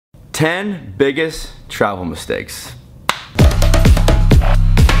10 biggest travel mistakes.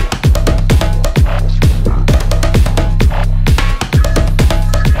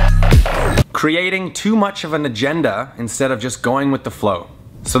 Creating too much of an agenda instead of just going with the flow.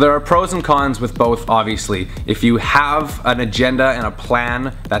 So there are pros and cons with both, obviously. If you have an agenda and a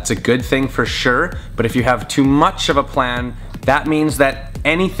plan, that's a good thing for sure. But if you have too much of a plan, that means that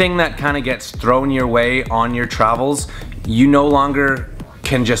anything that kind of gets thrown your way on your travels, you no longer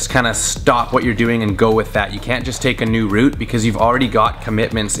can just kind of stop what you're doing and go with that. You can't just take a new route because you've already got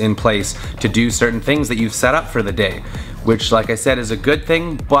commitments in place to do certain things that you've set up for the day, which, like I said, is a good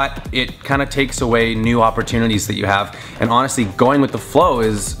thing, but it kind of takes away new opportunities that you have. And honestly, going with the flow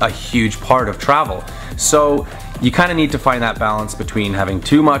is a huge part of travel. So you kind of need to find that balance between having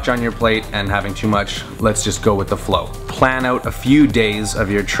too much on your plate and having too much, let's just go with the flow. Plan out a few days of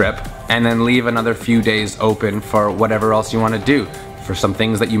your trip and then leave another few days open for whatever else you want to do. For some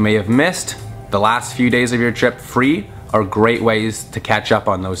things that you may have missed, the last few days of your trip free are great ways to catch up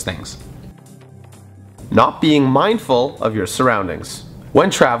on those things. Not being mindful of your surroundings. When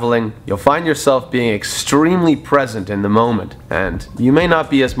traveling, you'll find yourself being extremely present in the moment, and you may not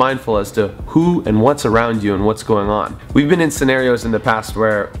be as mindful as to who and what's around you and what's going on. We've been in scenarios in the past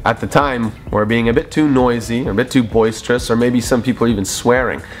where, at the time, we're being a bit too noisy, or a bit too boisterous, or maybe some people are even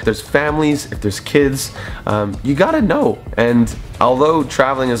swearing. If there's families, if there's kids, you gotta know. And although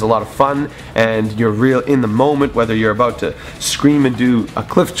traveling is a lot of fun and you're real in the moment, whether you're about to scream and do a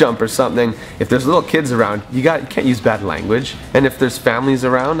cliff jump or something, if there's little kids around, you can't use bad language. And if there's families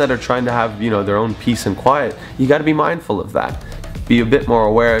around that are trying to have, their own peace and quiet, you got to be mindful of that. Be a bit more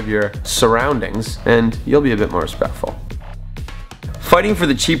aware of your surroundings and you'll be a bit more respectful. Fighting for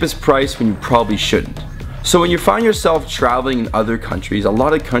the cheapest price when you probably shouldn't. So when you find yourself traveling in other countries, a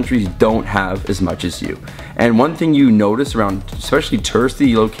lot of countries don't have as much as you. And one thing you notice around, especially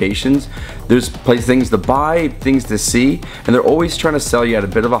touristy locations, there's things to buy, things to see, and they're always trying to sell you at a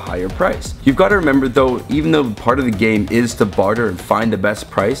bit of a higher price. You've got to remember though, even though part of the game is to barter and find the best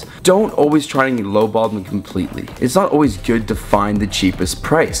price, don't always try and lowball them completely. It's not always good to find the cheapest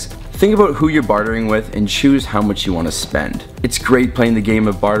price. Think about who you're bartering with and choose how much you want to spend. It's great playing the game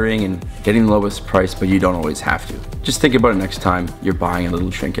of bartering and getting the lowest price, but you don't always have to. Just think about it next time you're buying a little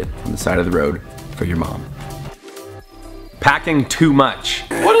trinket on the side of the road for your mom. Packing too much.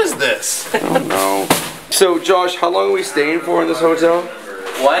 What is this? Oh no. So Josh, how long are we staying for in this hotel?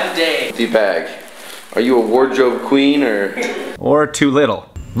 1 day. D-bag, are you a wardrobe queen Or too little.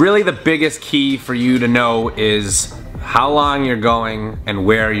 Really, the biggest key for you to know is how long you're going and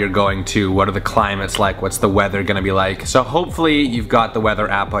where you're going to. What are the climates like? What's the weather gonna be like? So hopefully you've got the weather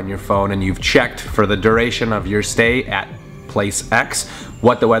app on your phone and you've checked for the duration of your stay at place X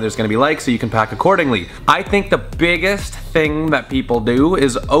what the weather's gonna be like so you can pack accordingly. I think the biggest thing that people do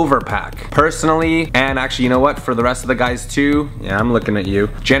is overpack. Personally, and actually, you know what, for the rest of the guys too, yeah, I'm looking at you.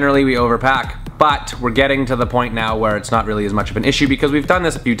 Generally we overpack. But we're getting to the point now where it's not really as much of an issue because we've done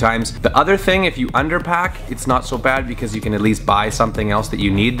this a few times. The other thing, if you underpack, it's not so bad because you can at least buy something else that you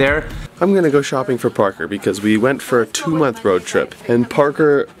need there. I'm gonna go shopping for Parker because we went for a 2-month road trip and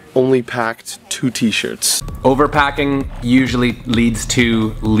Parker only packed 2 t-shirts. Overpacking usually leads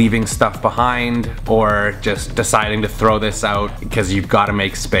to leaving stuff behind or just deciding to throw this out because you've got to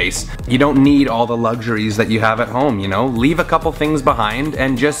make space. You don't need all the luxuries that you have at home, Leave a couple things behind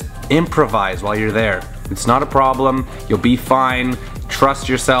and just improvise while you're there. It's not a problem, you'll be fine, trust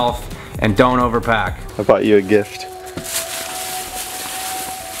yourself, and don't overpack. I bought you a gift.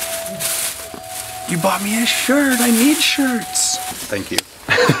 You bought me a shirt, I need shirts. Thank you.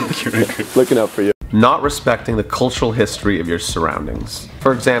 Looking out for you. Not respecting the cultural history of your surroundings.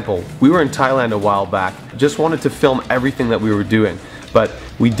 For example, we were in Thailand a while back, just wanted to film everything that we were doing, but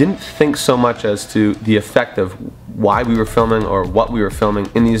we didn't think so much as to the effect of why we were filming or what we were filming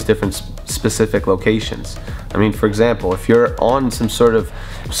in these different specific locations. I mean, for example, if you're on some sort of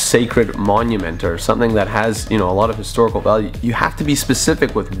sacred monument or something that has, a lot of historical value, you have to be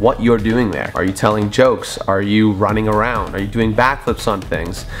specific with what you're doing there. Are you telling jokes? Are you running around? Are you doing backflips on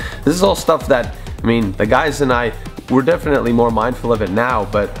things? This is all stuff that, the guys and I, we're definitely more mindful of it now,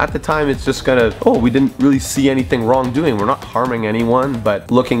 but at the time it's just we didn't really see anything wrong doing. We're not harming anyone,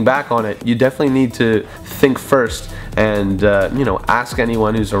 but looking back on it, you definitely need to think first and ask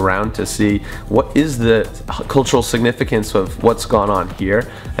anyone who's around to see what is the cultural significance of what's gone on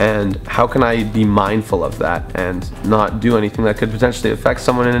here and how can I be mindful of that and not do anything that could potentially affect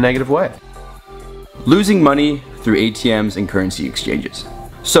someone in a negative way. Losing money through ATMs and currency exchanges.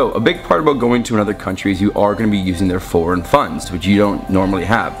 So a big part about going to another country is you are going to be using their foreign funds, which you don't normally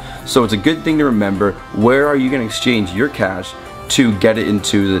have. So it's a good thing to remember, where are you going to exchange your cash to get it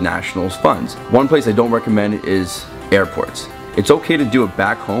into the national funds. One place I don't recommend is airports. It's okay to do it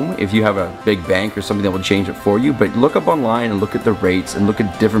back home if you have a big bank or something that will change it for you, but look up online and look at the rates and look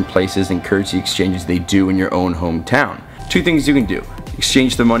at different places and currency exchanges they do in your own hometown. Two things you can do: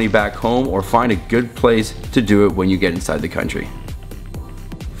 exchange the money back home or find a good place to do it when you get inside the country.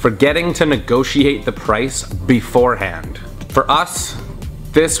 Forgetting to negotiate the price beforehand. For us,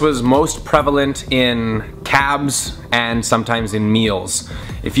 this was most prevalent in cabs and sometimes in meals.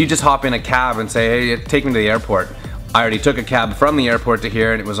 If you just hop in a cab and say, hey, take me to the airport. I already took a cab from the airport to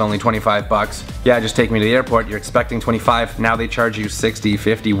here and it was only 25 bucks. Yeah, just take me to the airport. You're expecting 25. Now they charge you 60,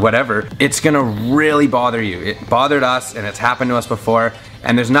 50, whatever. It's gonna really bother you. It bothered us and it's happened to us before.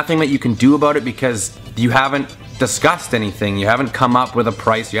 And there's nothing that you can do about it because you haven't discussed anything. You haven't come up with a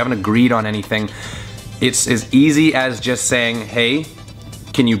price. You haven't agreed on anything. It's as easy as just saying, hey,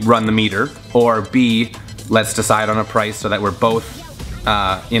 can you run the meter? Or B, let's decide on a price so that we're both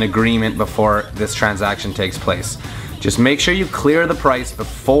in agreement before this transaction takes place. Just make sure you clear the price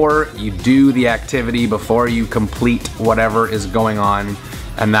before you do the activity, before you complete whatever is going on,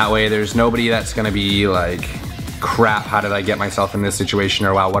 and that way there's nobody that's gonna be like, crap, how did I get myself in this situation,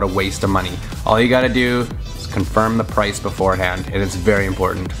 or wow, what a waste of money. All you gotta do is confirm the price beforehand, and it's very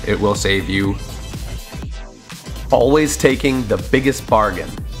important. It will save you. Always taking the biggest bargain.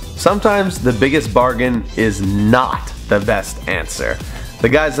 Sometimes the biggest bargain is not the best answer. The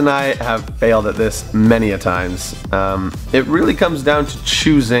guys and I have failed at this many a times. It really comes down to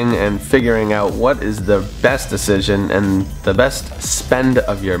choosing and figuring out what is the best decision and the best spend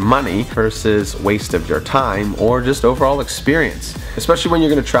of your money versus waste of your time or just overall experience. Especially when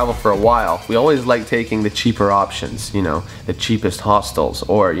you're going to travel for a while, we always like taking the cheaper options, you know, the cheapest hostels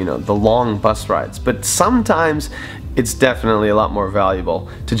or, you know, the long bus rides. But sometimes it's definitely a lot more valuable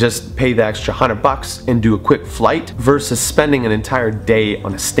to just pay the extra $100 and do a quick flight versus spending an entire day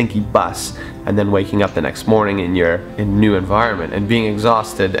on a stinky bus and then waking up the next morning in your new environment and being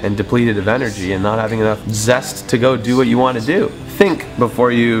exhausted and depleted of energy and not having enough zest to go do what you want to do. Think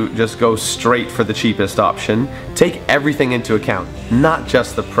before you just go straight for the cheapest option. Take everything into account, not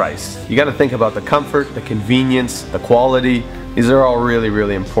just the price. You got to think about the comfort, the convenience, the quality. These are all really,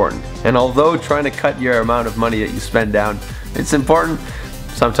 really important. And although trying to cut your amount of money that you spend down, it's important,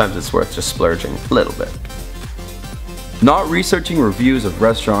 sometimes it's worth just splurging a little bit. Not researching reviews of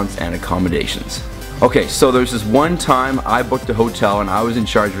restaurants and accommodations. Okay, so there's this one time I booked a hotel and I was in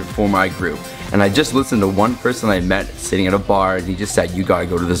charge of it for my group. And I just listened to one person I met sitting at a bar and he just said, you gotta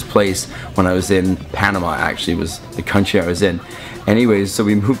go to this place. When I was in Panama, actually was the country I was in. Anyways, so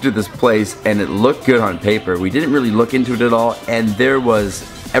we moved to this place and it looked good on paper. We didn't really look into it at all and there was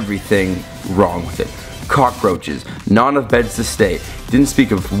everything wrong with it. Cockroaches, not enough beds to stay, didn't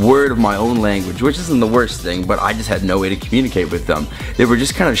speak a word of my own language, which isn't the worst thing, but I just had no way to communicate with them. They were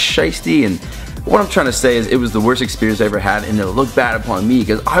just kind of shysty, and what I'm trying to say is it was the worst experience I ever had, and it looked bad upon me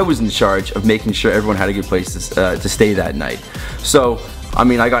because I was in charge of making sure everyone had a good place to stay that night. So, I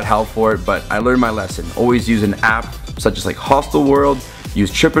mean, I got hell for it, but I learned my lesson. Always use an app such as like Hostel World, use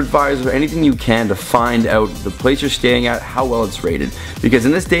TripAdvisor, anything you can to find out the place you're staying at, how well it's rated. Because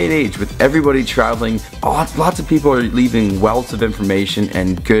in this day and age, with everybody traveling, lots of people are leaving wealth of information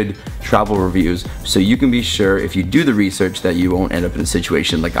and good travel reviews, so you can be sure if you do the research that you won't end up in a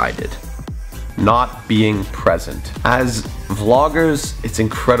situation like I did. Not being present. As vloggers, it's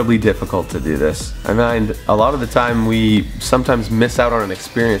incredibly difficult to do this. I find a lot of the time we sometimes miss out on an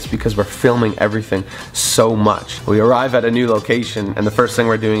experience because we're filming everything so much. We arrive at a new location and the first thing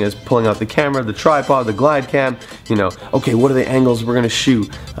we're doing is pulling out the camera, the tripod, the glide cam, you know, okay, what are the angles we're gonna shoot?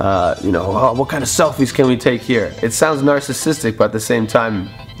 You know, oh, what kind of selfies can we take here? It sounds narcissistic, but at the same time,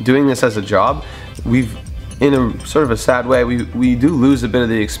 doing this as a job, in a sort of a sad way, we do lose a bit of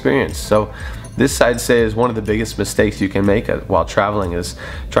the experience. So this, I'd say, is one of the biggest mistakes you can make while traveling, is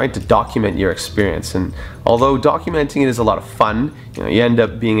trying to document your experience. And although documenting it is a lot of fun, you know, you end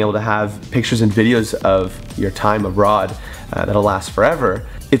up being able to have pictures and videos of your time abroad that'll last forever.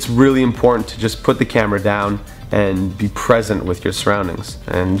 It's really important to just put the camera down and be present with your surroundings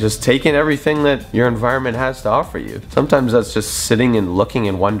and just take in everything that your environment has to offer you. Sometimes that's just sitting and looking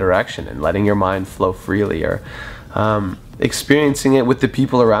in one direction and letting your mind flow freely, or experiencing it with the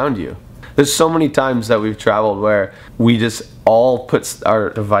people around you. There's so many times that we've traveled where we just all put our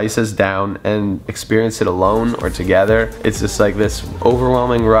devices down and experience it alone or together. It's just like this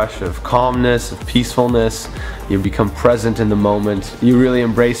overwhelming rush of calmness, of peacefulness. You become present in the moment. You really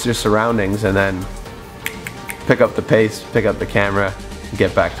embrace your surroundings and then pick up the pace, pick up the camera, and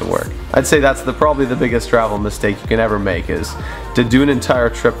get back to work. I'd say that's probably the biggest travel mistake you can ever make, is to do an entire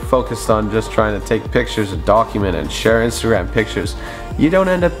trip focused on just trying to take pictures and document and share Instagram pictures. You don't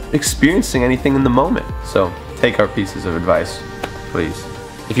end up experiencing anything in the moment. So take our pieces of advice, please.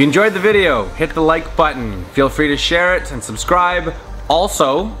 If you enjoyed the video, hit the like button. Feel free to share it and subscribe.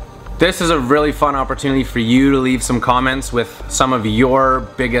 Also, this is a really fun opportunity for you to leave some comments with some of your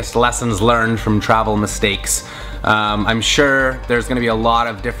biggest lessons learned from travel mistakes. I'm sure there's going to be a lot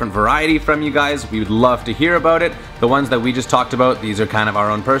of different variety from you guys. We would love to hear about it. The ones that we just talked about, these are kind of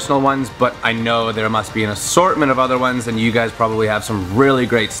our own personal ones, but I know there must be an assortment of other ones, and you guys probably have some really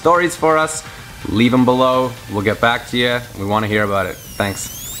great stories for us. Leave them below. We'll get back to you. We want to hear about it.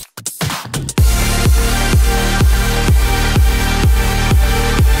 Thanks.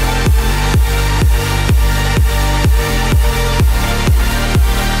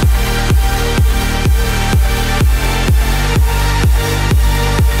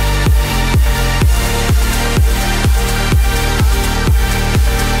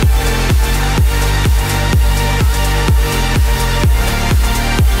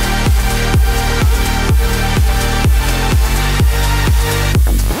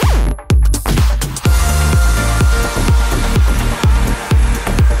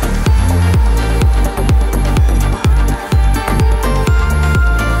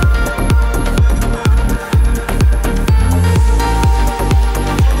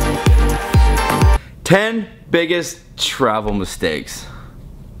 Ten biggest travel mistakes.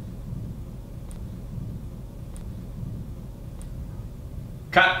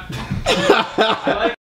 Cut.